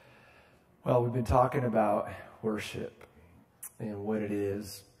Well, we've been talking about worship and what it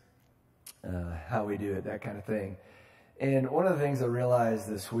is, how we do it, that kind of thing. And one of the things I realized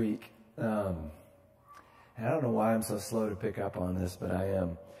this week, and I don't know why I'm so slow to pick up on this, but I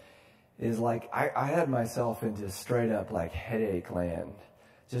am, is like I had myself into straight up like headache land,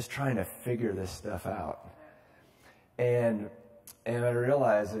 just trying to figure this stuff out. And I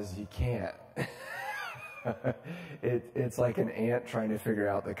realized is you can't. It's like an ant trying to figure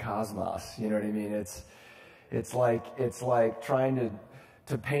out the cosmos. You know what I mean? It's like trying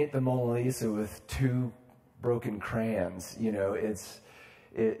to paint the Mona Lisa with two broken crayons. You know,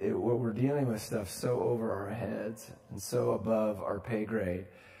 what we're dealing with stuff so over our heads and so above our pay grade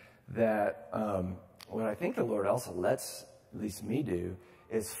that what I think the Lord also lets at least me do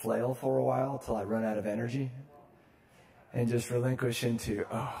is flail for a while till I run out of energy and just relinquish into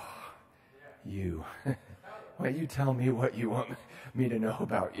you. Why you tell me what you want me to know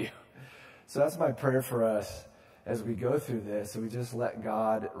about you? So that's my prayer for us as we go through this. So we just let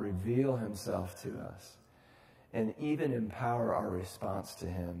God reveal himself to us and even empower our response to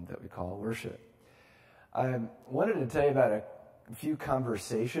him that we call worship. I wanted to tell you about a few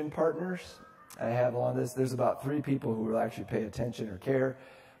conversation partners I have on this. There's about 3 people who will actually pay attention or care.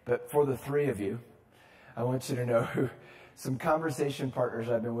 But for the 3 of you, I want you to know who some conversation partners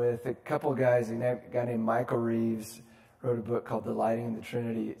I've been with. A couple guys, a guy named Michael Reeves wrote a book called Delighting in the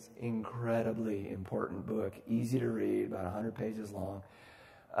Trinity. It's an incredibly important book, easy to read, about 100 pages long.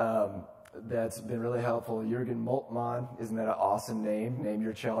 That's been really helpful. Jürgen Moltmann, isn't that an awesome name? Name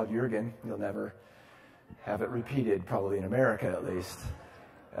your child Jürgen. You'll never have it repeated, probably in America at least.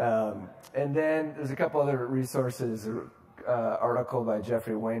 And then there's a couple other resources. Article by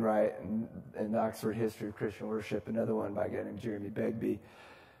Jeffrey Wainwright in the Oxford History of Christian Worship, another one by a guy named Jeremy Begbie.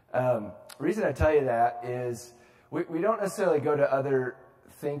 Reason I tell you that is we don't necessarily go to other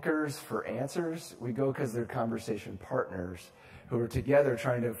thinkers for answers. We go because they're conversation partners who are together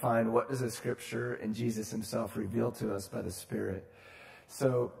trying to find what does the Scripture and Jesus himself reveal to us by the Spirit.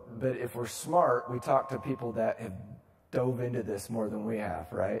 So, but if we're smart, we talk to people that have dove into this more than we have,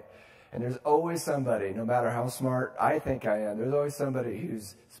 right? And there's always somebody, no matter how smart I think I am, there's always somebody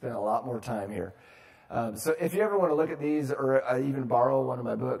who's spent a lot more time here. So if you ever want to look at these or even borrow one of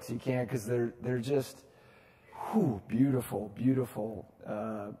my books, you can, because they're just beautiful, beautiful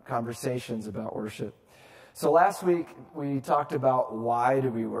conversations about worship. So last week we talked about why do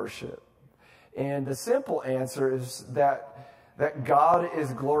we worship? And the simple answer is that God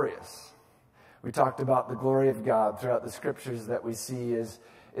is glorious. We talked about the glory of God throughout the scriptures that we see is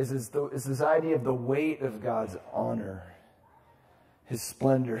this idea of the weight of God's honor, his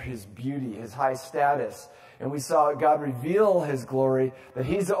splendor, his beauty, his high status. And we saw God reveal his glory, that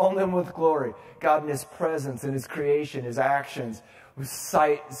he's the only one with glory. God in his presence, in his creation, his actions, with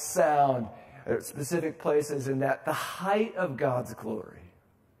sight, sound, specific places, and that the height of God's glory.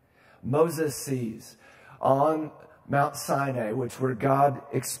 Moses sees on Mount Sinai, where God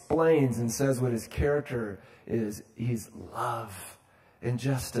explains and says what his character is. He's love and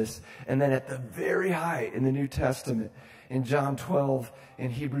justice. And then at the very height in the New Testament, in John 12, in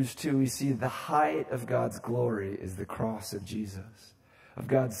Hebrews 2, we see the height of God's glory is the cross of Jesus, of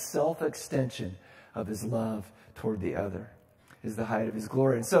God's self-extension of his love toward the other is the height of his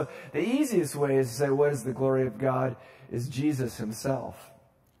glory. And so the easiest way is to say, what is the glory of God? Is Jesus himself.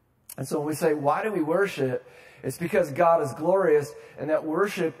 And so when we say, why do we worship? It's because God is glorious, and that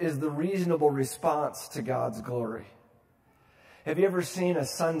worship is the reasonable response to God's glory. Have you ever seen a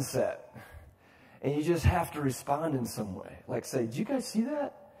sunset and you just have to respond in some way? Like say, did you guys see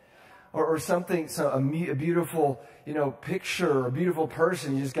that? Or something, a beautiful, picture or a beautiful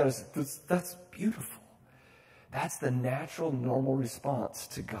person. You just got to, that's beautiful. That's the natural, normal response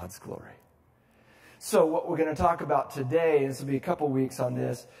to God's glory. So what we're going to talk about today, and this will be a couple weeks on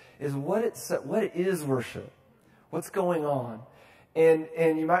this, is what is worship? What's going on? And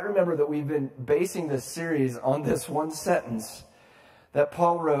you might remember that we've been basing this series on this one sentence that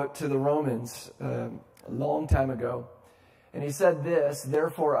Paul wrote to the Romans a long time ago. And he said this,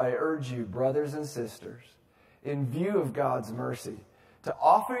 "Therefore I urge you, brothers and sisters, in view of God's mercy, to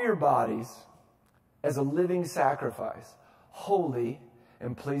offer your bodies as a living sacrifice, holy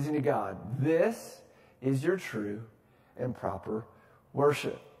and pleasing to God. This is your true and proper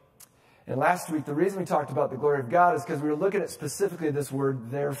worship." And last week, the reason we talked about the glory of God is because we were looking at specifically this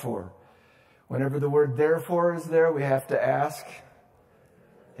word, therefore. Whenever the word therefore is there, we have to ask,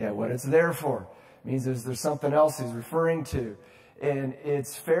 what it's there for. It means there's something else he's referring to. And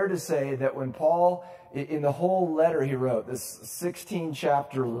it's fair to say that when Paul, in the whole letter he wrote, this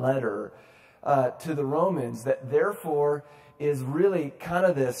 16-chapter letter to the Romans, that therefore is really kind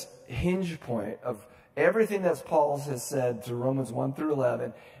of this hinge point of everything that Paul has said through Romans 1 through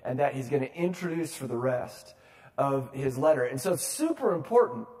 11, and that he's going to introduce for the rest of his letter. And so it's super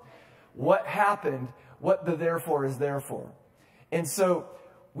important what happened, what the therefore is there for. And so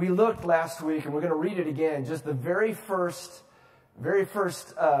we looked last week, and we're going to read it again, just the very first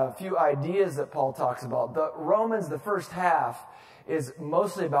few ideas that Paul talks about. The Romans, the first half, is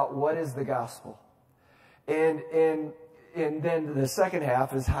mostly about what is the gospel. And then the second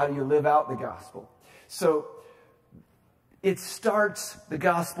half is how do you live out the gospel. So the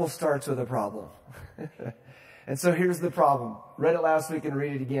gospel starts with a problem. And so here's the problem. Read it last week and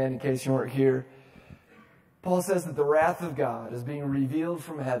read it again in case you weren't here. Paul says that the wrath of God is being revealed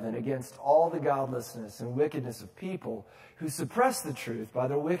from heaven against all the godlessness and wickedness of people who suppress the truth by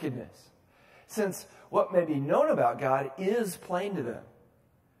their wickedness. Since what may be known about God is plain to them,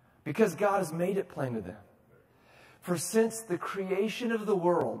 because God has made it plain to them. For since the creation of the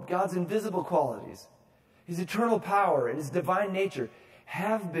world, God's invisible qualities, his eternal power and his divine nature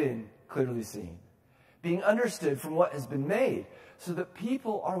have been clearly seen, being understood from what has been made, so that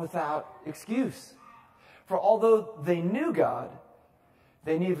people are without excuse. For although they knew God,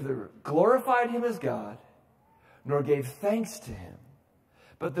 they neither glorified him as God, nor gave thanks to him.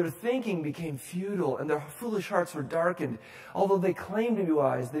 But their thinking became futile, and their foolish hearts were darkened. Although they claimed to be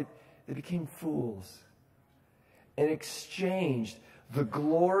wise, they became fools, and exchanged the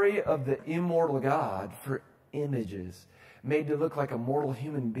glory of the immortal God for images made to look like a mortal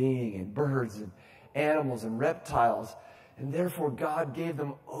human being, and birds and animals and reptiles. And therefore God gave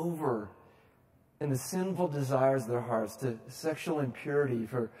them over in the sinful desires of their hearts to sexual impurity,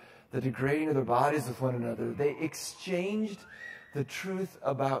 for the degrading of their bodies with one another. They exchanged the truth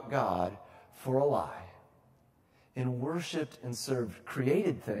about God for a lie, and worshipped and served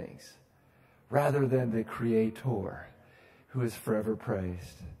created things rather than the Creator, who is forever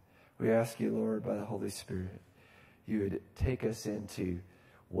praised. We ask you, Lord, by the Holy Spirit, you would take us into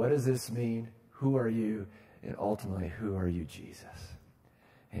what does this mean, who are you, and ultimately, who are you, Jesus?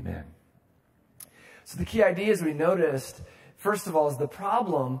 Amen. So the key ideas we noticed, first of all, is the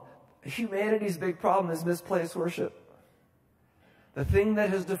problem. Humanity's big problem is misplaced worship. The thing that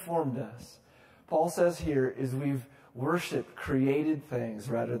has deformed us, Paul says here, is we've worshiped created things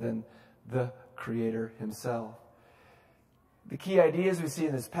rather than the Creator himself. The key ideas we see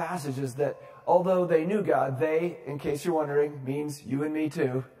in this passage is that although they knew God, they, in case you're wondering, means you and me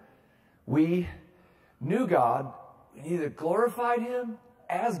too, we knew God, we neither glorified him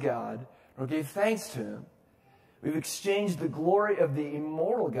as God nor gave thanks to him. We've exchanged the glory of the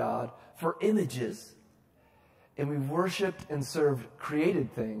immortal God for images, and we've worshipped and served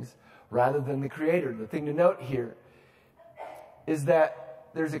created things rather than the Creator. The thing to note here is that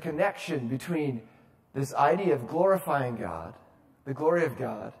there's a connection between this idea of glorifying God, the glory of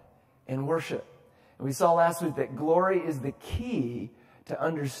God, and worship. And we saw last week that glory is the key to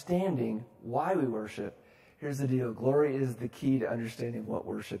understanding why we worship. Here's the deal. Glory is the key to understanding what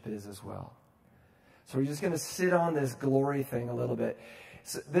worship is as well. So we're just going to sit on this glory thing a little bit.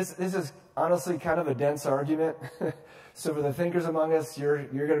 So this is honestly kind of a dense argument. So for the thinkers among us, you're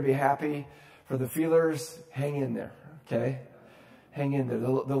going to be happy. For the feelers, hang in there, okay? Hang in there. The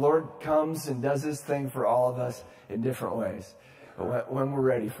Lord comes and does his thing for all of us in different ways, but when we're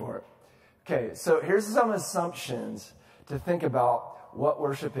ready for it. Okay, so here's some assumptions to think about what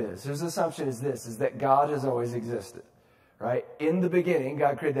worship is. Here's the assumption is this, is that God has always existed, right? In the beginning,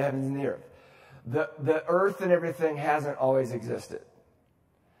 God created the heavens and the earth. The earth and everything hasn't always existed.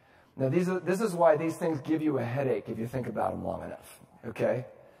 Now, this is why these things give you a headache if you think about them long enough, okay?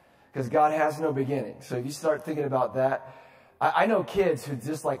 Because God has no beginning. So if you start thinking about that, I know kids who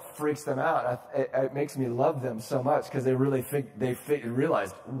just like freaks them out. It makes me love them so much because they really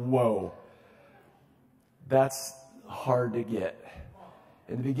realize, whoa, that's hard to get.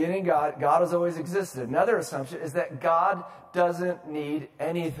 In the beginning, God has always existed. Another assumption is that God doesn't need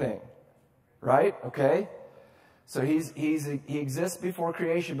anything, right? Okay? So he exists before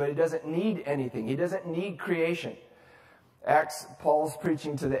creation, but he doesn't need anything. He doesn't need creation. Paul's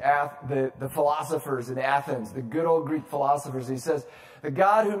preaching to the philosophers in Athens, the good old Greek philosophers. He says, the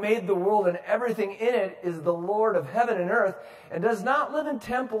God who made the world and everything in it is the Lord of heaven and earth and does not live in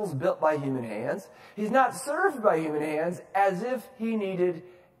temples built by human hands. He's not served by human hands as if he needed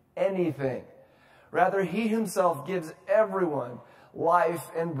anything. Rather, he himself gives everyone life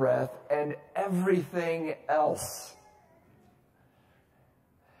and breath and everything else.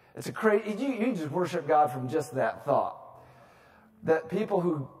 It's a crazy, you just worship God from just that thought. That people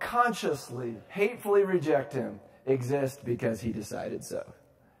who consciously, hatefully reject him exist because he decided so.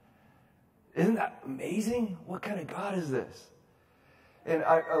 Isn't that amazing? What kind of God is this? And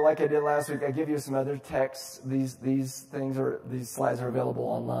like I did last week, I give you some other texts. These slides are available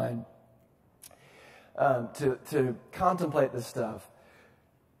online to contemplate this stuff.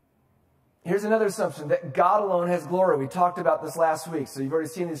 Here's another assumption, that God alone has glory. We talked about this last week, so you've already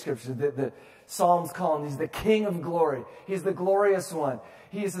seen these scriptures. The Psalms call him, he's the King of glory. He's the glorious one.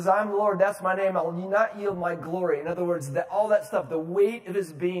 He says, I'm the Lord, that's my name, I will not yield my glory. In other words, all that stuff, the weight of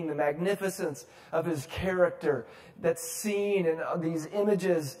his being, the magnificence of his character that's seen in these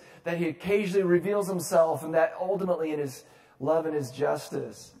images that he occasionally reveals himself, and that ultimately in his love and his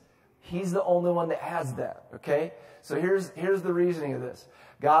justice. He's the only one that has that, okay? So here's the reasoning of this.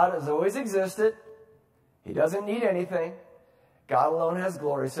 God has always existed. He doesn't need anything. God alone has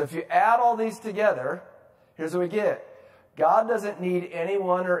glory. So if you add all these together, here's what we get. God doesn't need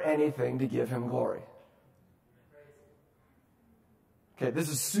anyone or anything to give him glory. Okay, this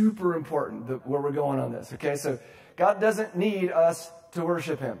is super important, where we're going on this. Okay, so God doesn't need us to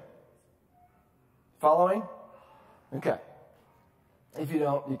worship him. Following? Okay. If you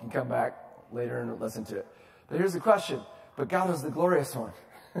don't, you can come back later and listen to it. But here's the question. But God is the glorious one.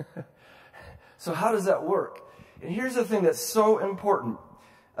 So how does that work? And here's the thing that's so important.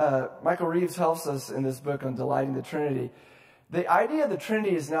 Michael Reeves helps us in this book on Delighting the Trinity. The idea of the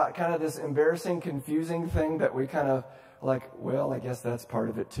Trinity is not kind of this embarrassing, confusing thing that we kind of like, well, I guess that's part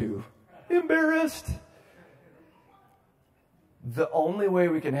of it too. Embarrassed. The only way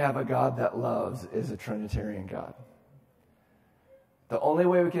we can have a God that loves is a Trinitarian God. The only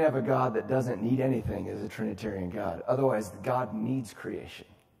way we can have a God that doesn't need anything is a Trinitarian God. Otherwise, God needs creation.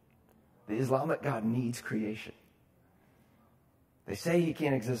 The Islamic God needs creation. They say he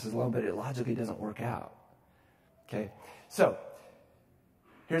can't exist as long, but it logically doesn't work out. Okay? So,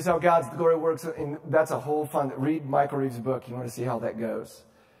 here's how God's glory works. And that's a whole fun. Read Michael Reeves' book. You want to see how that goes.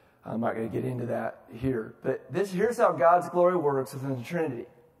 I'm not going to get into that here. But here's how God's glory works within the Trinity.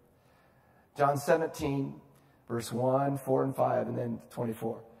 John 17, verse 1, 4, and 5, and then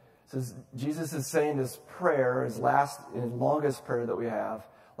 24. It says, Jesus is saying this prayer, his longest prayer that we have,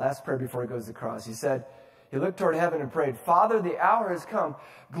 last prayer before he goes to the cross. He said, he looked toward heaven and prayed, Father, the hour has come.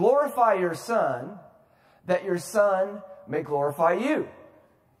 Glorify your Son, that your Son may glorify you.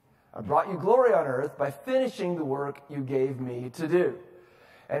 I brought you glory on earth by finishing the work you gave me to do.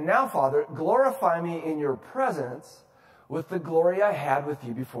 And now, Father, glorify me in your presence with the glory I had with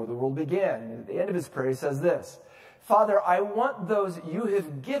you before the world began. And at the end of his prayer, he says this, Father, I want those you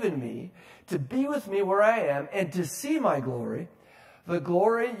have given me to be with me where I am and to see my glory, the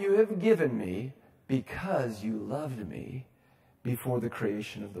glory you have given me because you loved me before the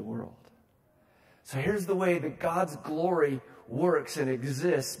creation of the world. So here's the way that God's glory works and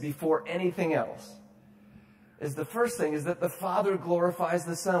exists before anything else. Is the first thing is that the Father glorifies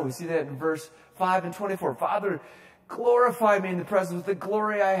the Son. We see that in verse 5 and 24. Father, glorify me in the presence with the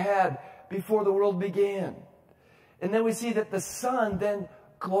glory I had before the world began. And then we see that the Son then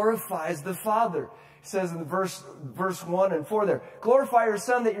glorifies the Father. It says in verse 1 and 4 there, glorify your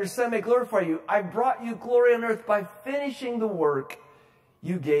Son that your Son may glorify you. I brought you glory on earth by finishing the work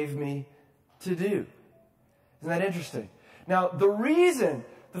you gave me to do. Isn't that interesting? Now, the reason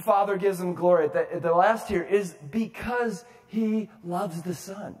the Father gives him glory at the last here is because he loves the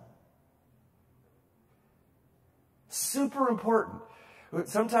Son. Super important.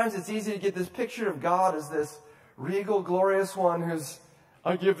 Sometimes it's easy to get this picture of God as this regal, glorious one who's,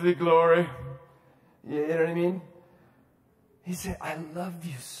 I give thee glory. You know what I mean? He said, I love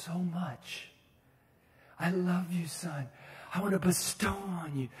you so much. I love you, Son. I want to bestow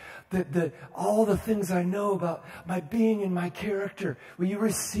on you all the things I know about my being and my character. Will you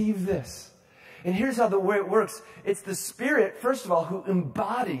receive this? And here's how the way it works. It's the Spirit, first of all, who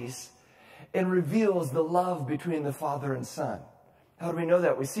embodies and reveals the love between the Father and Son. How do we know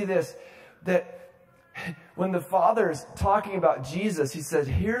that? We see this, that when the Father's talking about Jesus, he says,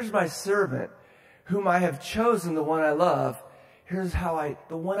 here's my servant whom I have chosen, the one I love. Here's how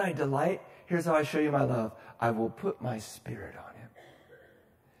the one I delight. Here's how I show you my love. I will put my Spirit on him.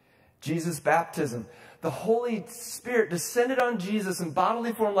 Jesus' baptism. The Holy Spirit descended on Jesus in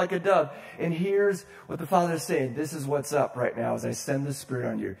bodily form like a dove. And here's what the Father is saying. This is what's up right now as I send the Spirit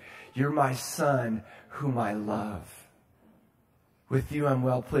on you. You're my Son whom I love. With you I'm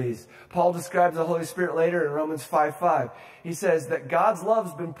well pleased. Paul describes the Holy Spirit later in Romans 5:5. He says that God's love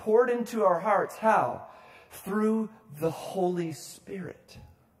has been poured into our hearts. How? Through the Holy Spirit.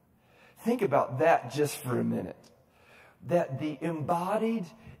 Think about that just for a minute. That the embodied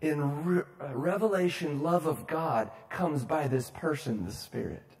in revelation love of God comes by this person, the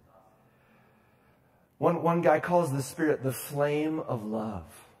Spirit. One guy calls the Spirit the flame of love.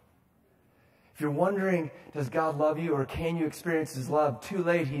 If you're wondering, does God love you or can you experience his love? Too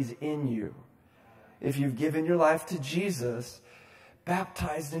late, he's in you. If you've given your life to Jesus,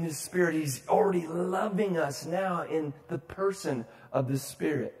 baptized in his Spirit, he's already loving us now in the person of the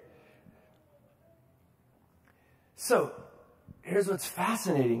Spirit. So, here's what's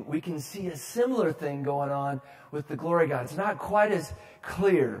fascinating. We can see a similar thing going on with the glory of God. It's not quite as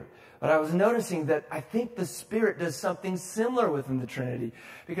clear, but I was noticing that I think the Spirit does something similar within the Trinity,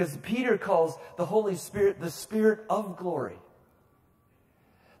 because Peter calls the Holy Spirit the Spirit of glory.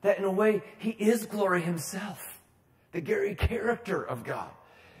 That in a way, he is glory himself, the very character of God.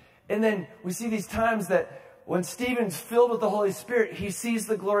 And then we see these times that when Stephen's filled with the Holy Spirit, he sees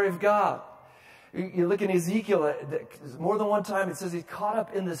the glory of God. You look in Ezekiel, more than one time it says he's caught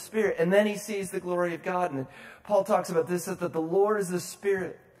up in the Spirit, and then he sees the glory of God. And Paul talks about this, that the Lord is the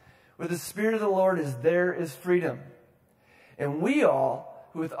Spirit. Where the Spirit of the Lord is, there is freedom. And we all,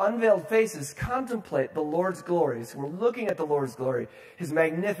 who with unveiled faces contemplate the Lord's glories, we're looking at the Lord's glory, his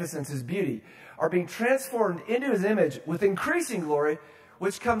magnificence, his beauty, are being transformed into his image with increasing glory,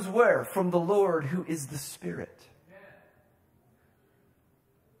 which comes where? From the Lord, who is the Spirit.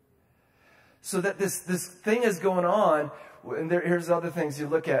 So that this thing is going on, and here's other things you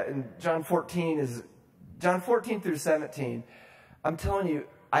look at. In John 14 through 17, I'm telling you,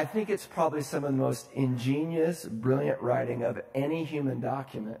 I think it's probably some of the most ingenious, brilliant writing of any human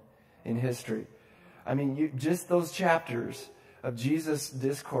document in history. I mean, just those chapters of Jesus'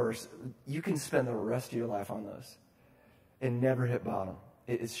 discourse, you can spend the rest of your life on those and never hit bottom.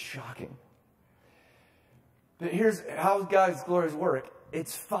 It is shocking. But here's how God's glories work.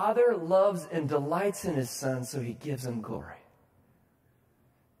 It's Father loves and delights in his Son, so he gives him glory.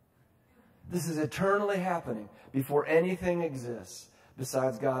 This is eternally happening before anything exists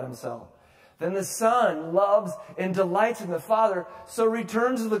besides God himself. Then the Son loves and delights in the Father, so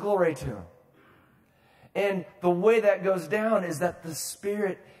returns the glory to him. And the way that goes down is that the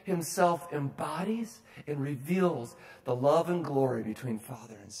Spirit himself embodies and reveals the love and glory between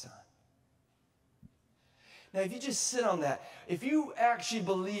Father and Son. Now, if you just sit on that, if you actually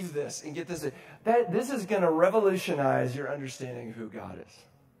believe this and get this, this is going to revolutionize your understanding of who God is.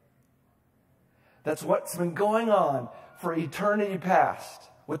 That's what's been going on for eternity past.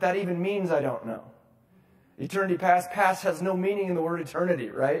 What that even means, I don't know. Eternity past, past has no meaning in the word eternity,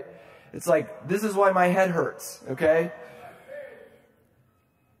 right? It's like, this is why my head hurts, okay?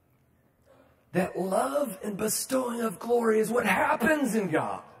 That love and bestowing of glory is what happens in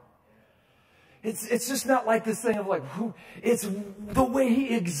God. It's just not like this thing of like, it's the way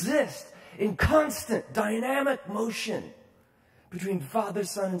he exists in constant, dynamic motion between Father,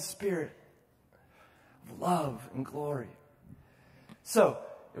 Son, and Spirit. Love and glory. So,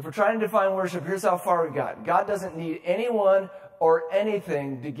 if we're trying to define worship, here's how far we've gotten. God doesn't need anyone or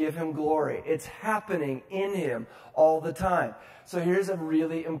anything to give him glory. It's happening in him all the time. So here's a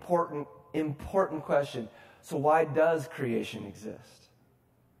really important question. So why does creation exist?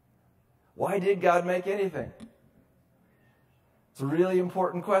 Why did God make anything? It's a really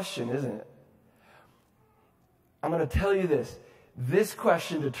important question, isn't it? I'm going to tell you this. This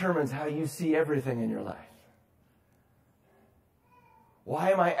question determines how you see everything in your life.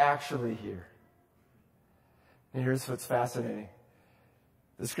 Why am I actually here? And here's what's fascinating.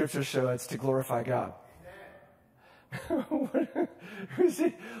 The scriptures show it's to glorify God.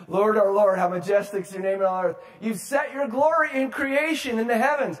 Lord, our Lord, how majestic is your name on earth. You've set your glory in creation in the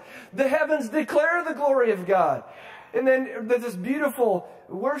heavens. The heavens declare the glory of God. And then there's this beautiful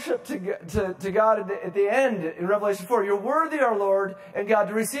worship to God at the end in Revelation 4. You're worthy, our Lord and God,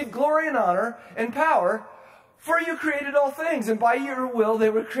 to receive glory and honor and power, for you created all things, and by your will they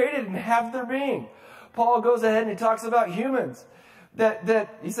were created and have their being. Paul goes ahead and he talks about humans.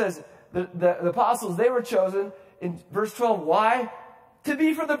 That he says, the apostles, they were chosen in verse 12. Why? To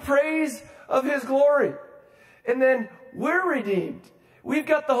be for the praise of his glory. And then we're redeemed. We've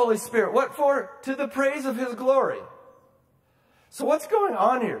got the Holy Spirit. What for? To the praise of his glory. So what's going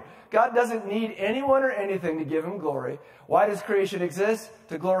on here? God doesn't need anyone or anything to give him glory. Why does creation exist?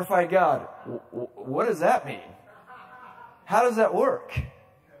 To glorify God. What does that mean? How does that work?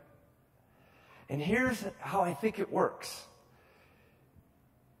 And here's how I think it works.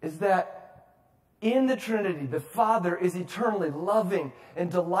 Is that in the Trinity, the Father is eternally loving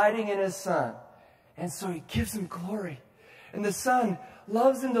and delighting in his Son. And so he gives him glory. And the Son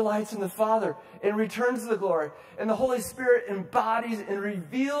loves and delights in the Father and returns the glory. And the Holy Spirit embodies and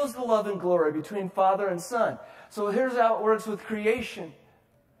reveals the love and glory between Father and Son. So here's how it works with creation.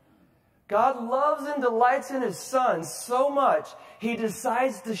 God loves and delights in his Son so much, he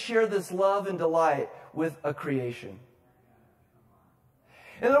decides to share this love and delight with a creation.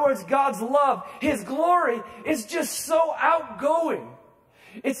 In other words, God's love, His glory is just so outgoing.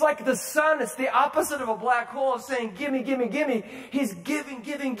 It's like the sun. It's the opposite of a black hole of saying, gimme, gimme, gimme. He's giving,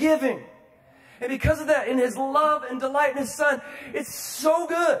 giving, giving. And because of that, in His love and delight in His Son, it's so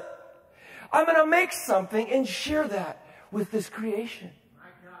good. I'm going to make something and share that with this creation.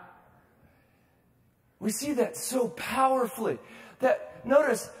 We see that so powerfully. That,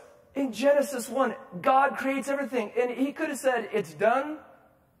 notice, in Genesis 1, God creates everything. And He could have said, it's done.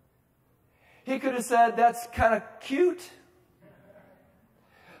 He could have said, that's kind of cute.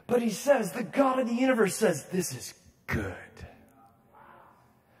 But He says, the God of the universe says, this is good.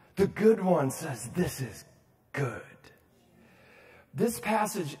 The good one says, this is good. This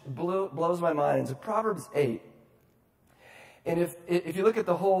passage blows my mind. It's Proverbs 8. And if you look at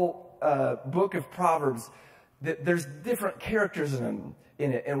the whole book of Proverbs, there's different characters in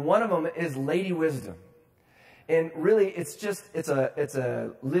it. And one of them is Lady Wisdom. And really, it's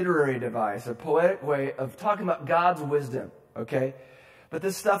a literary device, a poetic way of talking about God's wisdom, okay? But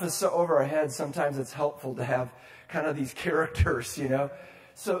this stuff is so over our heads, sometimes it's helpful to have kind of these characters, you know?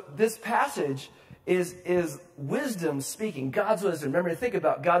 So this passage is wisdom speaking, God's wisdom. Remember to think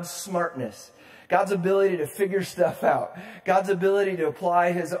about God's smartness, God's ability to figure stuff out, God's ability to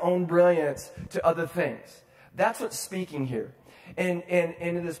apply His own brilliance to other things. That's what's speaking here. And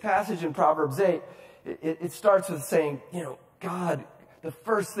in this passage in Proverbs 8, it starts with saying, you know, God, the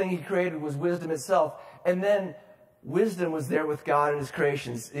first thing He created was wisdom itself. And then wisdom was there with God and His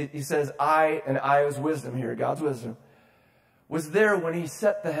creations. He says, I is wisdom here, God's wisdom, was there when He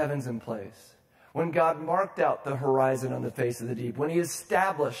set the heavens in place, when God marked out the horizon on the face of the deep, when He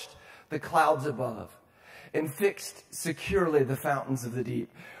established the clouds above and fixed securely the fountains of the deep,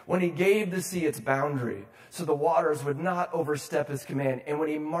 when He gave the sea its boundary so the waters would not overstep His command, and when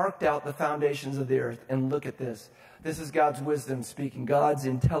He marked out the foundations of the earth. And look at this. This is God's wisdom speaking, God's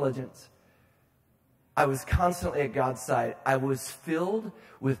intelligence. I was constantly at God's side. I was filled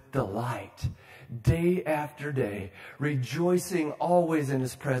with delight day after day, rejoicing always in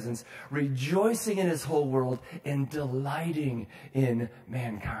His presence, rejoicing in His whole world, and delighting in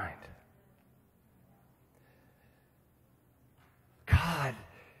mankind. God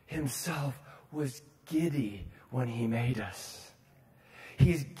Himself was giddy when He made us.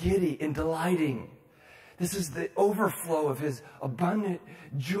 He's giddy and delighting. This is the overflow of His abundant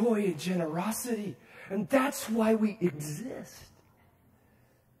joy and generosity. And that's why we exist.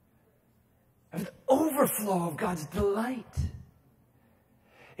 The overflow of God's delight.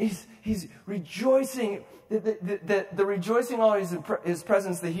 He's rejoicing. The rejoicing always in His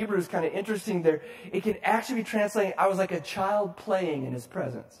presence, the Hebrew is kind of interesting there. It can actually be translated, I was like a child playing in His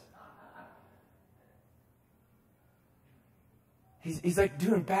presence. He's like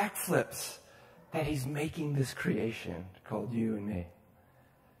doing backflips that He's making this creation called you and me.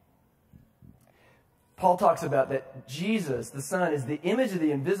 Paul talks about that Jesus, the Son, is the image of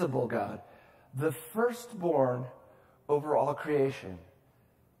the invisible God, the firstborn over all creation.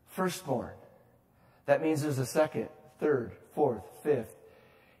 Firstborn. That means there's a second, third, fourth, fifth.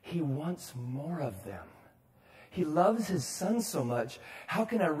 He wants more of them. He loves His Son so much. How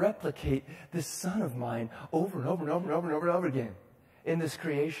can I replicate this Son of mine over and over and over and over and over and over again in this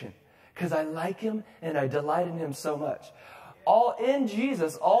creation? Because I like Him and I delight in Him so much. All in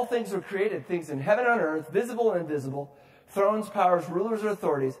Jesus, all things were created, things in heaven and on earth, visible and invisible, thrones, powers, rulers, or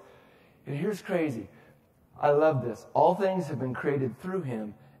authorities. And here's crazy. I love this. All things have been created through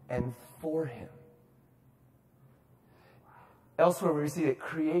Him and for Him. Elsewhere we see that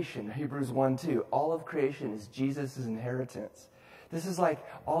creation, Hebrews 1:2, all of creation is Jesus' inheritance. This is like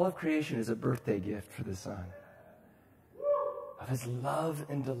all of creation is a birthday gift for the Son of His love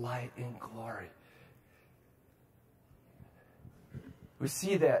and delight and glory. We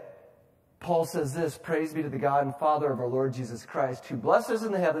see that Paul says this, praise be to the God and Father of our Lord Jesus Christ, who blessed us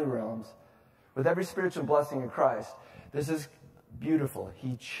in the heavenly realms with every spiritual blessing in Christ. This is beautiful.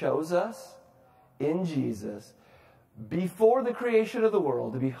 He chose us in Jesus before the creation of the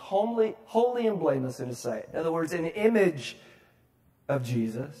world to be holy and blameless in His sight. In other words, an image of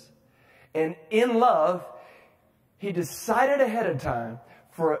Jesus. And in love, He decided ahead of time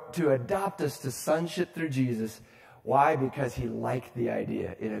to adopt us to sonship through Jesus. Why? Because He liked the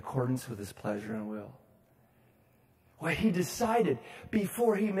idea in accordance with His pleasure and will. What He decided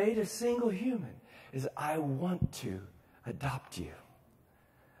before He made a single human is, I want to adopt you.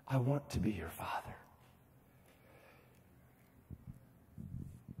 I want to be your Father.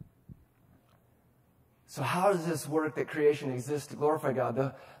 So how does this work that creation exists to glorify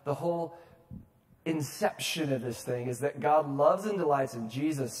God? The whole inception of this thing is that God loves and delights in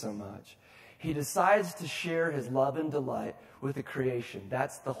Jesus so much. He decides to share his love and delight with the creation.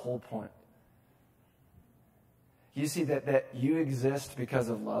 That's the whole point. You see that you exist because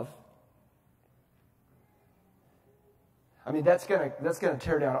of love? I mean, that's gonna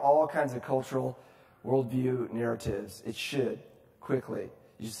tear down all kinds of cultural worldview narratives. It should, quickly.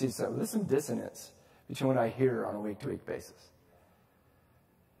 You see there's some dissonance between what I hear on a week-to-week basis.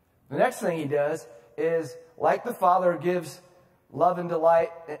 The next thing he does is, like the Father gives love and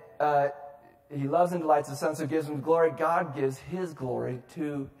delight, he loves and delights the Son, so gives him glory. God gives his glory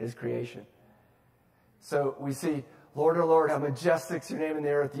to his creation. So we see, Lord, our Lord, how majestic is your name in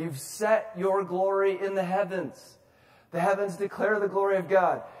the earth. You've set your glory in the heavens. The heavens declare the glory of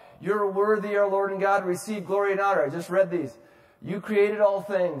God. You're worthy, our Lord and God, to receive glory and honor. I just read these. You created all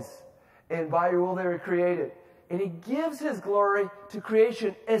things, and by your will they were created. And he gives his glory to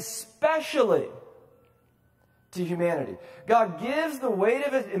creation, especially to humanity. God gives the weight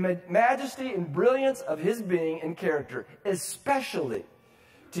of his majesty and brilliance of his being and character, especially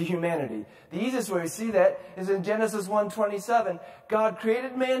to humanity. The easiest way we see that is in Genesis 1:27. God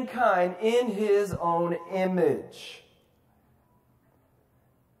created mankind in his own image.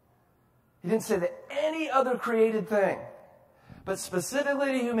 He didn't say that any other created thing, but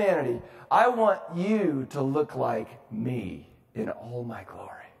specifically to humanity, I want you to look like me in all my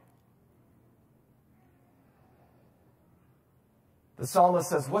glory. The psalmist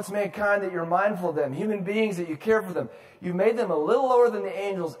says, what's mankind that you're mindful of them? Human beings that you care for them. You made them a little lower than the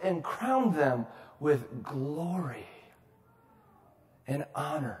angels and crowned them with glory and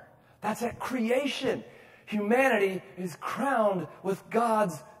honor. That's at creation. Humanity is crowned with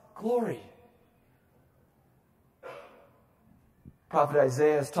God's glory. Prophet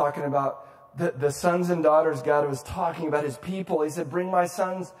Isaiah is talking about the sons and daughters. God was talking about his people. He said, bring my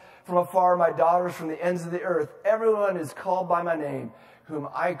sons from afar, my daughters from the ends of the earth. Everyone is called by my name, whom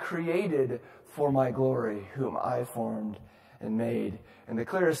I created for my glory, whom I formed and made. And the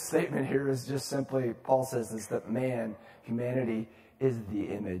clearest statement here is just simply, Paul says, is that humanity, is the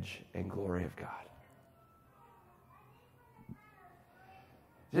image and glory of God.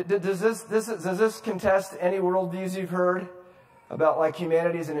 Does this contest any worldviews you've heard about like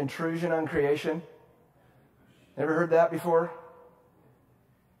humanity is an intrusion on creation? Never heard that before?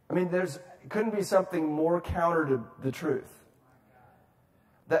 I mean, couldn't be something more counter to the truth.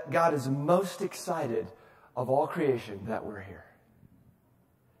 That God is most excited of all creation that we're here.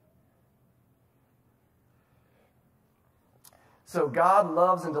 So God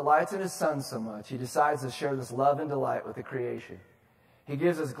loves and delights in his Son so much, he decides to share this love and delight with the creation. He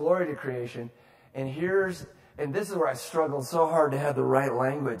gives us glory to creation. And this is where I struggled so hard to have the right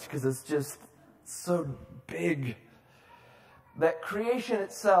language, because it's just so big. That creation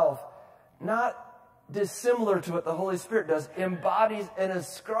itself, not dissimilar to what the Holy Spirit does, embodies and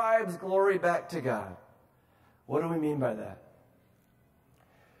ascribes glory back to God. What do we mean by that?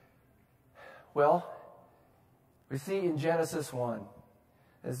 Well, we see in Genesis 1,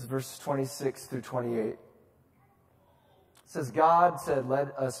 this is verses 26 through 28. It says, God said,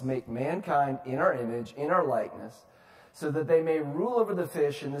 let us make mankind in our image, in our likeness, so that they may rule over the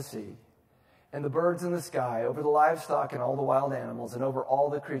fish in the sea, and the birds in the sky, over the livestock and all the wild animals, and over all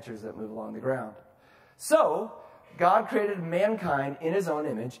the creatures that move along the ground. So, God created mankind in his own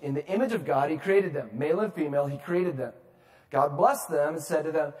image. In the image of God, he created them. Male and female, he created them. God blessed them and said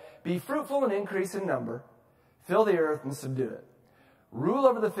to them, be fruitful and increase in number, fill the earth and subdue it. Rule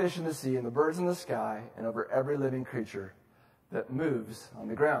over the fish in the sea and the birds in the sky, and over every living creature that moves on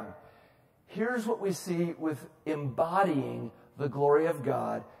the ground. Here's what we see with embodying the glory of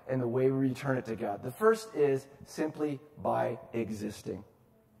God and the way we return it to God. The first is simply by existing.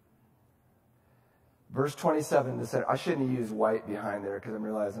 Verse 27, I shouldn't have used white behind there because I'm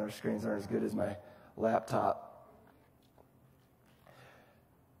realizing our screens aren't as good as my laptop.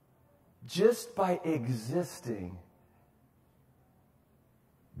 Just by existing,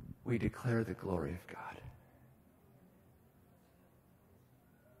 we declare the glory of God.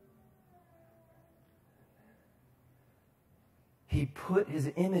 He put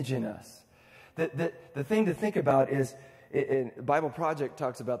his image in us. The thing to think about is, Bible Project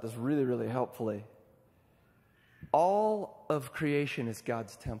talks about this really, really helpfully. All of creation is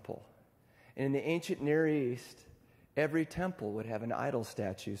God's temple. And in the ancient Near East, every temple would have an idol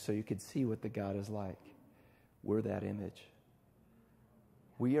statue so you could see what the God is like. We're that image.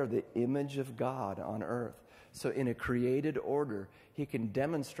 We are the image of God on earth. So in a created order, he can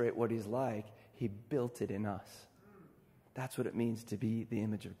demonstrate what he's like. He built it in us. That's what it means to be the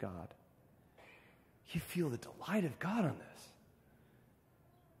image of God. You feel the delight of God on this.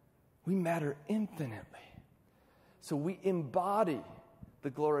 We matter infinitely. So we embody the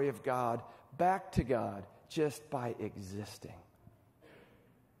glory of God back to God just by existing.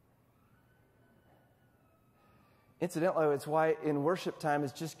 Incidentally, it's why in worship time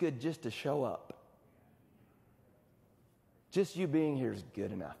it's just good just to show up. Just you being here is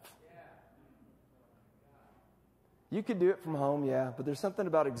good enough. You could do it from home, yeah, but there's something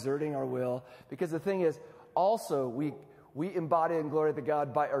about exerting our will, because the thing is, also, we embody and glory to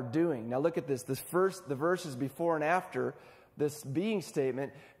God by our doing. Now look at this. The verses before and after this being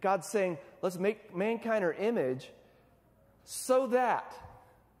statement, God's saying, let's make mankind our image so that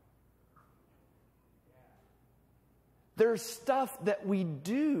there's stuff that we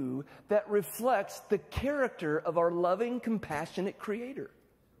do that reflects the character of our loving, compassionate Creator.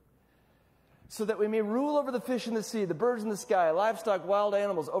 So that we may rule over the fish in the sea, the birds in the sky, livestock, wild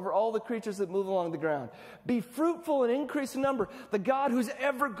animals, over all the creatures that move along the ground. Be fruitful and increase in number. The God who's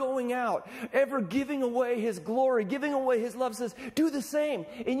ever going out, ever giving away His glory, giving away His love says, do the same,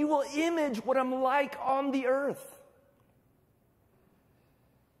 and you will image what I'm like on the earth.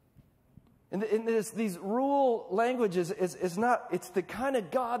 And these rule languages is not, it's the kind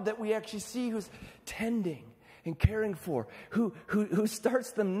of God that we actually see who's tending and caring for, who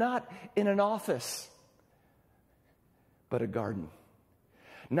starts them not in an office, but a garden.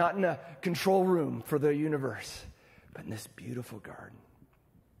 Not in a control room for the universe, but in this beautiful garden.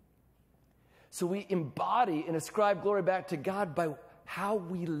 So we embody and ascribe glory back to God by how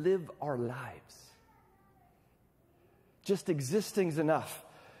we live our lives. Just existing is enough.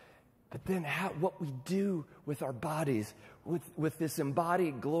 But then what we do with our bodies, with this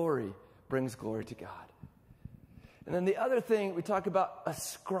embodied glory, brings glory to God. And then the other thing, we talk about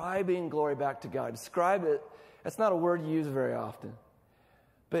ascribing glory back to God. Ascribe it, that's not a word you use very often.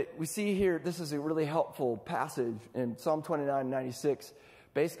 But we see here, this is a really helpful passage in Psalm 29:96,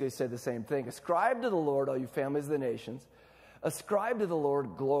 basically said the same thing. Ascribe to the Lord, all you families of the nations. Ascribe to the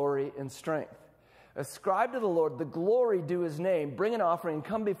Lord glory and strength. Ascribe to the Lord the glory due His name. Bring an offering and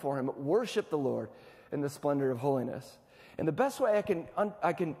come before Him. Worship the Lord in the splendor of holiness. And the best way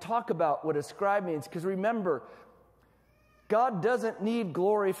I can talk about what ascribe means, because remember, God doesn't need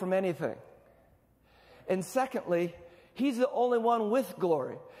glory from anything. And secondly, He's the only one with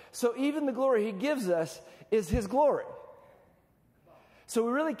glory. So even the glory He gives us is His glory. So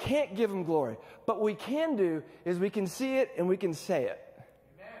we really can't give Him glory. But what we can do is we can see it and we can say it.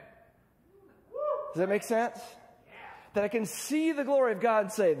 Does that make sense? Yeah. That I can see the glory of God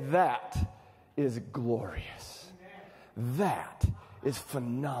and say, that is glorious. Amen. That is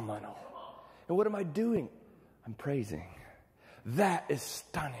phenomenal. And what am I doing? I'm praising. That is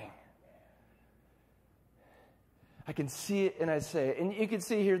stunning. I can see it and I say it. And you can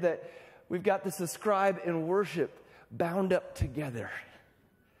see here that we've got this ascribe and worship bound up together.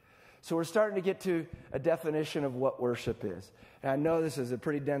 So we're starting to get to a definition of what worship is. And I know this is a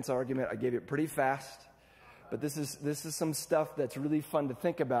pretty dense argument. I gave it pretty fast. But this is some stuff that's really fun to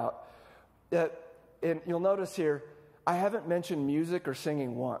think about. And you'll notice here, I haven't mentioned music or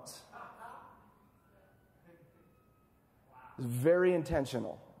singing once. It's very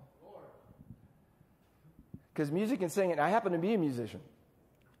intentional. Because music and singing, I happen to be a musician.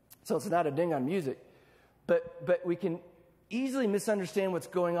 So it's not a ding on music. But we can easily misunderstand what's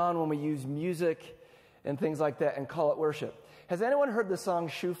going on when we use music and things like that and call it worship. Has anyone heard the song,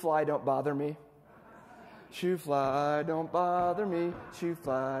 Shoo Fly, Don't Bother Me? Shoo fly, don't bother me, shoo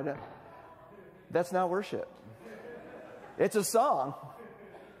fly. That's not worship. It's a song,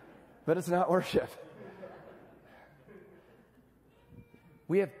 but it's not worship.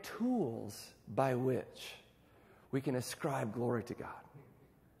 We have tools by which we can ascribe glory to God.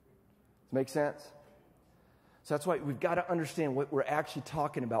 Does it make sense? So that's why we've got to understand what we're actually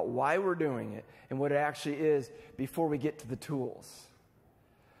talking about, why we're doing it, and what it actually is before we get to the tools.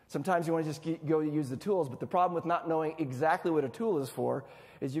 Sometimes you want to just go use the tools, but the problem with not knowing exactly what a tool is for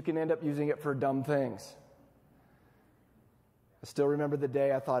is you can end up using it for dumb things. I still remember the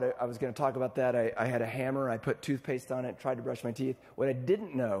day I thought I was going to talk about that. I had a hammer. I put toothpaste on it, tried to brush my teeth. What I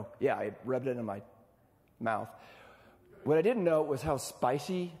didn't know, I rubbed it in my mouth. What I didn't know was how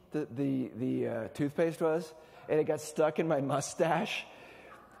spicy the toothpaste was, and it got stuck in my mustache.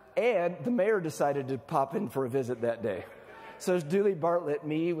 And the mayor decided to pop in for a visit that day. So it's Dooley Bartlett,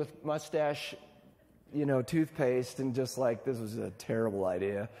 me with mustache, toothpaste, and just like, this was a terrible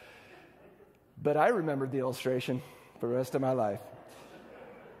idea. But I remembered the illustration for the rest of my life.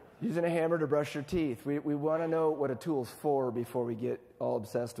 Using a hammer to brush your teeth. We want to know what a tool's for before we get all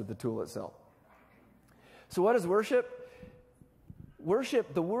obsessed with the tool itself. So what is worship?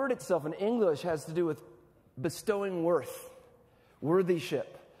 Worship, the word itself in English has to do with bestowing worth,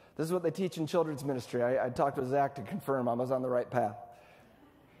 worthyship. This is what they teach in children's ministry. I talked with Zach to confirm I was on the right path.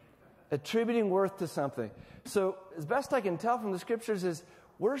 Attributing worth to something. So as best I can tell from the scriptures is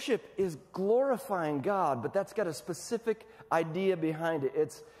worship is glorifying God, but that's got a specific idea behind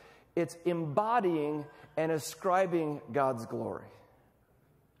it. It's embodying and ascribing God's glory.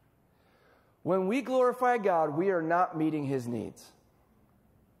 When we glorify God, we are not meeting his needs.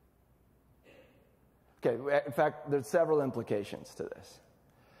 Okay, in fact, there's several implications to this.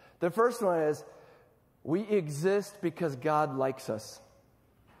 The first one is we exist because God likes us.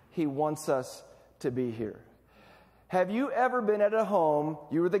 He wants us to be here. Have you ever been at a home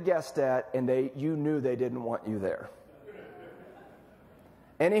you were the guest at and you knew they didn't want you there?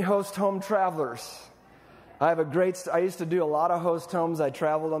 Any host home travelers? I used to do a lot of host homes. I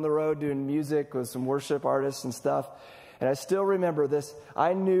traveled on the road doing music with some worship artists and stuff. And I still remember this.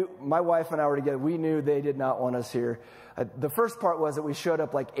 I knew, my wife and I were together, we knew they did not want us here. The first part was that we showed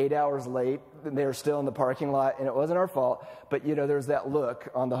up like 8 hours late, and they were still in the parking lot, and it wasn't our fault. But, there's that look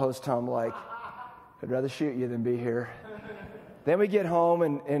on the host home like, I'd rather shoot you than be here. Then we get home,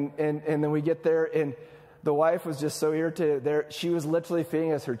 and then we get there, and the wife was just so irritated. There, she was literally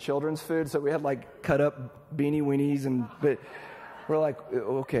feeding us her children's food, so we had like cut up beanie weenies, but we're like,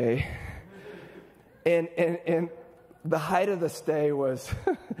 okay. And the height of the stay was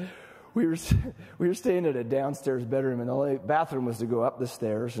we were staying at a downstairs bedroom, and the only bathroom was to go up the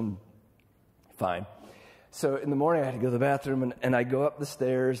stairs, and fine. So in the morning I had to go to the bathroom, and I go up the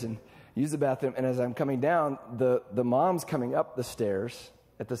stairs and use the bathroom, and as I'm coming down, the mom's coming up the stairs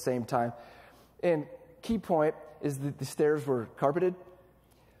at the same time. And key point is that the stairs were carpeted.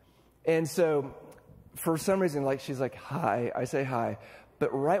 And so for some reason, she's like, hi, I say hi.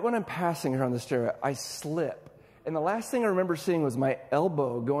 But right when I'm passing her on the stair, I slip. And the last thing I remember seeing was my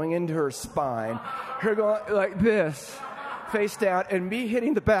elbow going into her spine, her going like this, face down, and me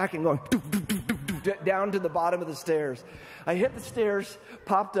hitting the back and going down to the bottom of the stairs. I hit the stairs,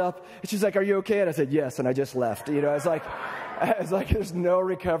 popped up, and she's like, are you okay? And I said, yes, and I just left. It's like there's no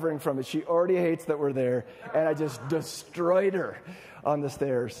recovering from it. She already hates that we're there, and I just destroyed her on the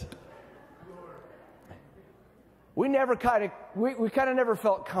stairs. We kind of never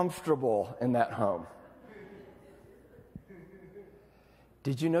felt comfortable in that home.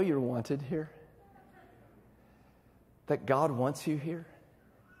 Did you know you're wanted here? That God wants you here?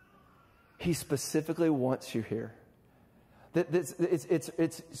 He specifically wants you here.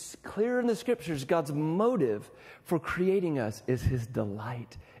 It's clear in the scriptures God's motive for creating us is his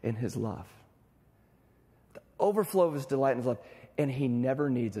delight in his love. The overflow of his delight in his love. And he never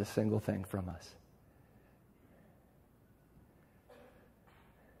needs a single thing from us.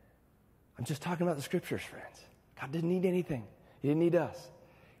 I'm just talking about the scriptures, friends. God didn't need anything. He didn't need us.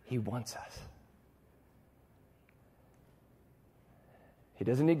 He wants us. He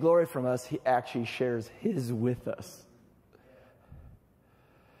doesn't need glory from us. He actually shares his with us.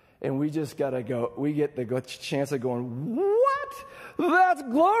 And we just got to go. We get the chance of going, what? That's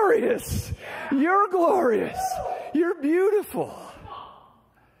glorious. You're glorious. You're beautiful.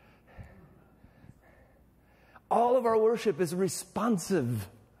 All of our worship is responsive.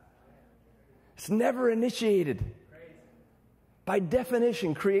 It's never initiated. By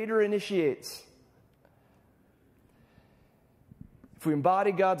definition, Creator initiates. If we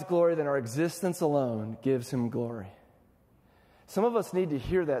embody God's glory, then our existence alone gives him glory. Some of us need to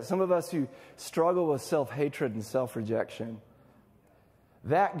hear that. Some of us who struggle with self-hatred and self-rejection.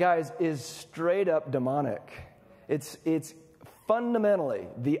 That, guys, is straight up demonic. It's fundamentally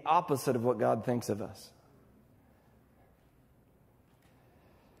the opposite of what God thinks of us.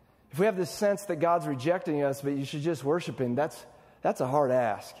 If we have this sense that God's rejecting us, but you should just worship him, that's a hard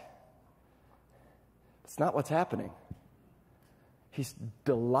ask. It's not what's happening. He's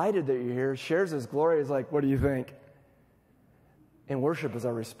delighted that you're here, shares his glory. He's like, what do you think? And worship is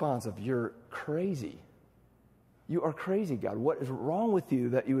our response of, you're crazy. You are crazy, God. What is wrong with you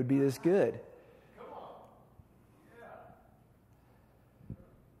that you would be this good? Come on. Yeah.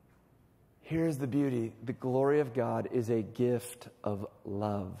 Here's the beauty. The glory of God is a gift of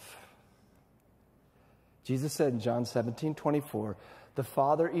love. Jesus said in John 17:24, the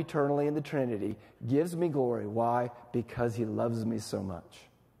Father eternally in the Trinity gives me glory. Why? Because he loves me so much.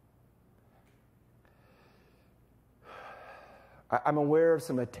 I'm aware of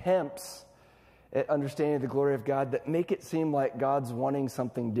some attempts at understanding the glory of God that make it seem like God's wanting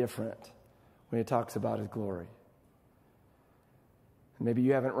something different when he talks about his glory. Maybe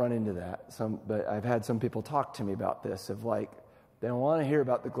you haven't run into that, but I've had some people talk to me about this, of like, they don't want to hear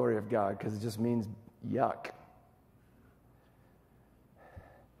about the glory of God because it just means yuck.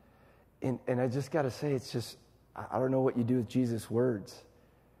 And I just got to say, it's just, I don't know what you do with Jesus' words.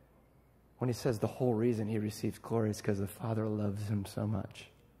 When he says the whole reason he receives glory is because the Father loves him so much.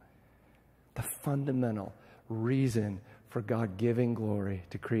 The fundamental reason for God giving glory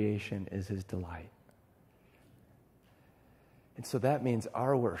to creation is his delight. And so that means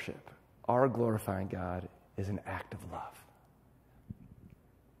our worship, our glorifying God, is an act of love.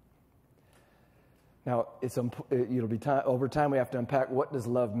 Now, it'll be time, over time we have to unpack what does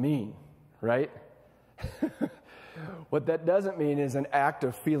love mean, right? What that doesn't mean is an act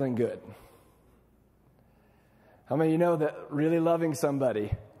of feeling good. How many of you know that really loving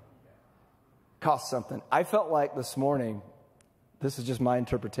somebody costs something? I felt like this morning, this is just my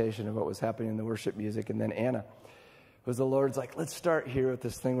interpretation of what was happening in the worship music, and then Anna, was the Lord's like, let's start here with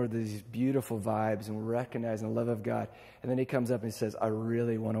this thing where there's these beautiful vibes and we're recognizing the love of God. And then he comes up and he says, I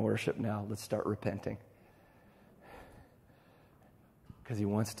really want to worship now. Let's start repenting. Because he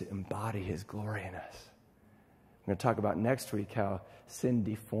wants to embody his glory in us. I'm going to talk about next week how sin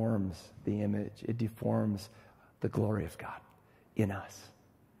deforms the image. It deforms the glory of God in us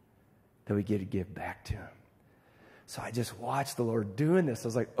that we get to give back to him. So I just watched the Lord doing this. I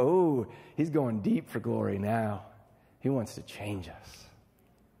was like, oh, he's going deep for glory now. He wants to change us.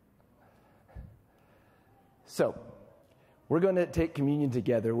 So, we're going to take communion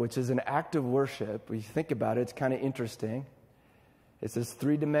together, which is an act of worship. When you think about it, it's kind of interesting. It's this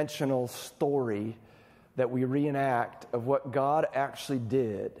three-dimensional story that we reenact of what God actually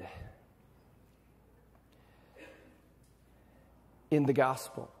did in the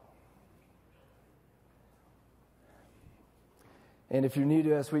gospel. And if you're new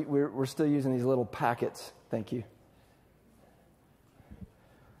to us, we're still using these little packets. Thank you.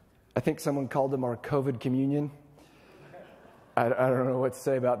 I think someone called them our COVID communion. I don't know what to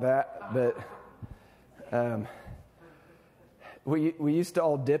say about that, but we used to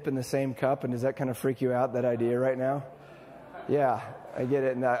all dip in the same cup, and does that kind of freak you out, that idea right now? Yeah, I get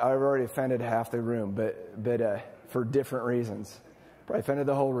it, and I've already offended half the room, but for different reasons. Probably offended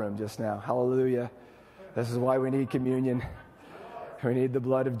the whole room just now. Hallelujah. This is why we need communion. We need the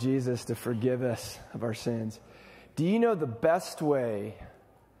blood of Jesus to forgive us of our sins. Do you know the best way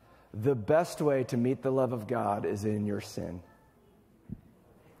to meet the love of God is in your sin?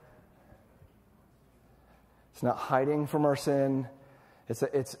 It's not hiding from our sin.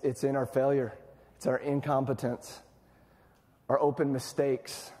 It's in our failure. It's our incompetence, our open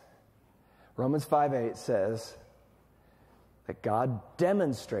mistakes. Romans 5:8 says that God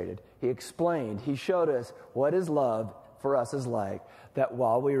demonstrated, he explained, he showed us what his love for us is like, that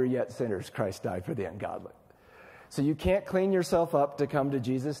while we were yet sinners, Christ died for the ungodly. So you can't clean yourself up to come to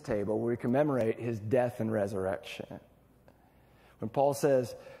Jesus' table where we commemorate his death and resurrection. When Paul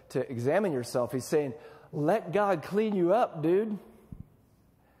says to examine yourself, he's saying, let God clean you up, dude.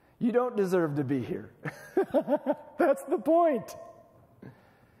 You don't deserve to be here. That's the point.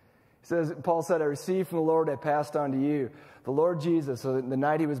 Paul said, I received from the Lord, I passed on to you. The Lord Jesus, so the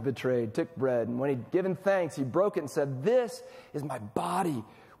night he was betrayed, took bread, and when he'd given thanks, he broke it and said, this is my body,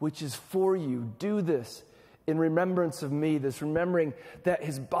 which is for you. Do this in remembrance of me, this remembering that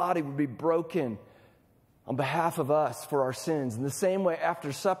his body would be broken on behalf of us for our sins. In the same way,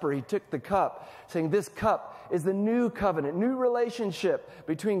 after supper, he took the cup, saying, this cup is the new covenant, new relationship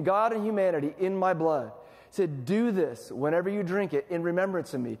between God and humanity in my blood. He said, do this whenever you drink it in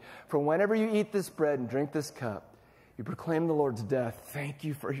remembrance of me. For whenever you eat this bread and drink this cup, you proclaim the Lord's death. Thank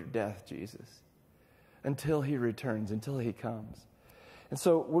you for your death, Jesus, until he returns, until he comes. And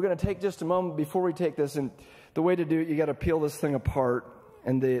so we're going to take just a moment before we take this, and the way to do it, you got to peel this thing apart,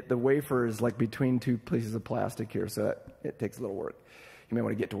 and the wafer is like between two pieces of plastic here, so it takes a little work. You may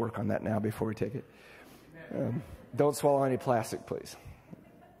want to get to work on that now before we take it. Don't swallow any plastic, please.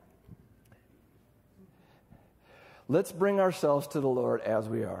 Let's bring ourselves to the Lord as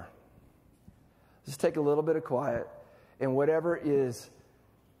we are. Just take a little bit of quiet, and whatever is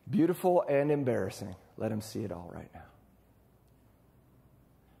beautiful and embarrassing, let him see it all right now.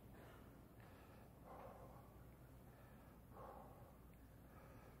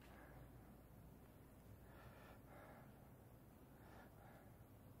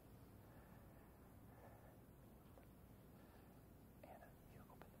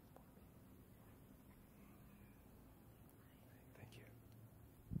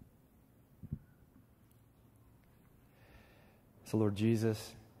 So, Lord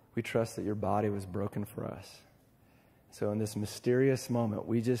Jesus, we trust that your body was broken for us. So in this mysterious moment,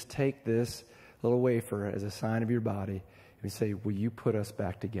 we just take this little wafer as a sign of your body, and we say, will you put us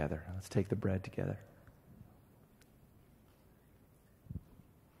back together? Let's take the bread together.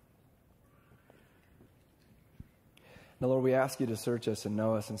 Now, Lord, we ask you to search us and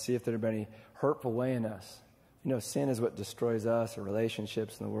know us and see if there have been any hurtful way in us. You know, sin is what destroys us, our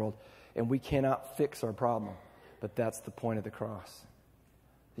relationships in the world, and we cannot fix our problem. But that's the point of the cross.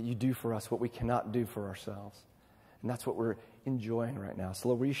 that you do for us what we cannot do for ourselves. And that's what we're enjoying right now. So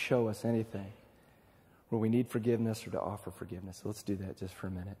Lord, will you show us anything where we need forgiveness or to offer forgiveness? So let's do that just for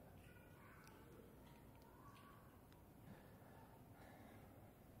a minute.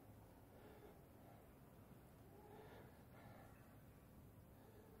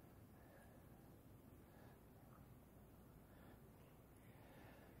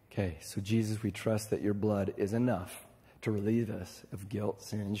 Okay, so Jesus, we trust that your blood is enough to relieve us of guilt,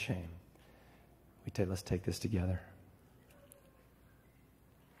 sin, and shame. Let's take this together.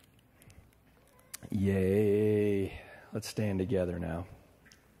 Yay. Let's stand together now.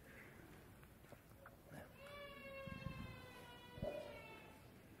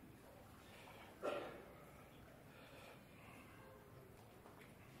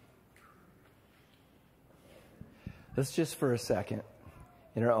 Let's just for a second,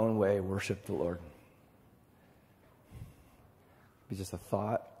 in our own way, worship the Lord. Be just a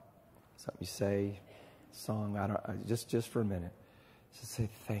thought, something you say, song. Just for a minute, just say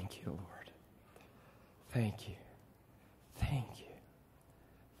thank you, Lord. Thank you, thank you,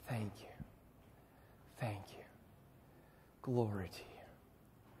 thank you, thank you. Glory to you,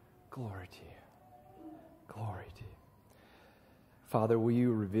 glory to you, glory to you. Father, will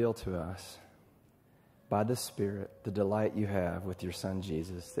you reveal to us by the Spirit the delight you have with your Son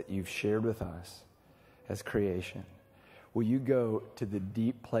Jesus that you've shared with us as creation? Will you go to the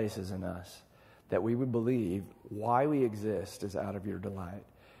deep places in us that we would believe why we exist is out of your delight,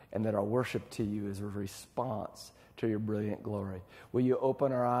 and that our worship to you is a response to your brilliant glory? Will you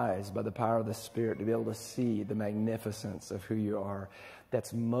open our eyes by the power of the Spirit to be able to see the magnificence of who you are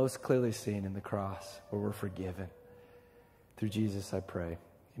that's most clearly seen in the cross where we're forgiven? Through Jesus I pray.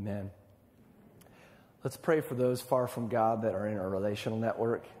 Amen. Let's pray for those far from God that are in our relational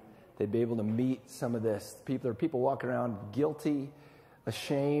network. They'd be able to meet some of this. There are people walking around guilty,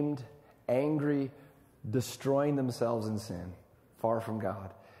 ashamed, angry, destroying themselves in sin, far from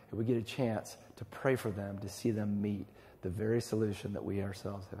God. And we get a chance to pray for them, to see them meet the very solution that we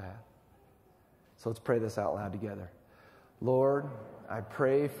ourselves have had. So let's pray this out loud together. Lord, I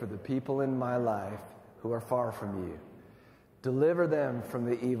pray for the people in my life who are far from you. Deliver them from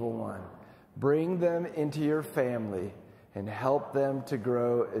the evil one. Bring them into your family and help them to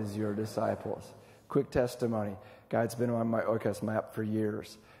grow as your disciples. Quick testimony. Guy's been on my Oikos map for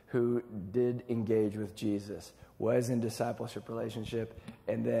years, who did engage with Jesus, was in discipleship relationship,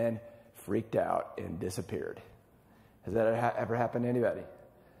 and then freaked out and disappeared. Has that ever happened to anybody?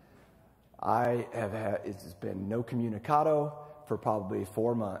 It's been no communicado for probably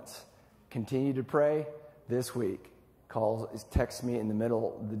 4 months. Continue to pray this week. Text me in the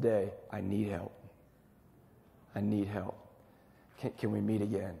middle of the day. I need help. I need help. Can we meet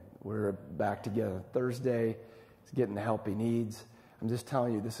again? We're back together Thursday. He's getting the help he needs. I'm just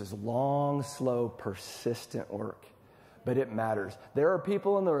telling you, this is long, slow, persistent work. But it matters. There are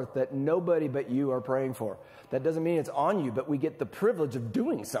people on the earth that nobody but you are praying for. That doesn't mean it's on you, but we get the privilege of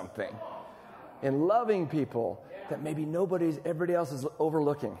doing something and loving people that maybe everybody else is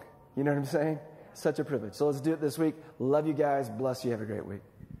overlooking. You know what I'm saying? Such a privilege. So let's do it this week. Love you guys. Bless you. Have a great week.